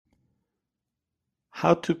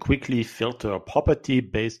How to quickly filter a property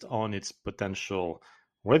based on its potential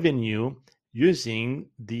revenue using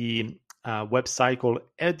the website called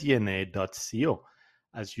airdna.co.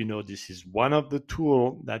 As you know, this is one of the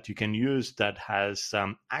tools that you can use that has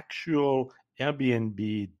some actual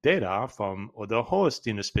Airbnb data from other hosts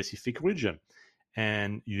in a specific region.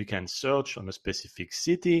 And you can search on a specific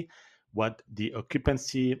city what the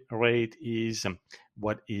occupancy rate is,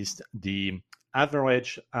 what is the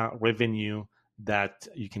average revenue that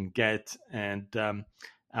you can get, and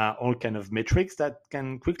all kind of metrics that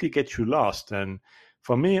can quickly get you lost. And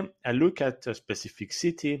for me, I look at a specific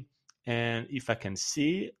city, and if I can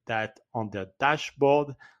see that on the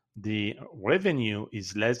dashboard the revenue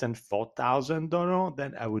is less than $4,000,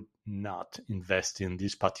 then I would not invest in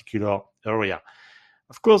this particular area.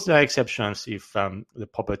 Of course, there are exceptions if the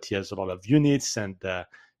property has a lot of units and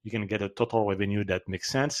you can get a total revenue that makes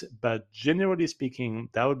sense. But generally speaking,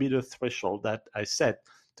 that would be the threshold that I set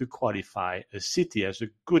to qualify a city as a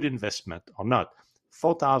good investment or not.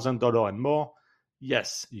 $4,000 and more,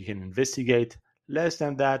 yes, you can investigate. Less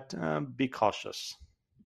than that, be cautious.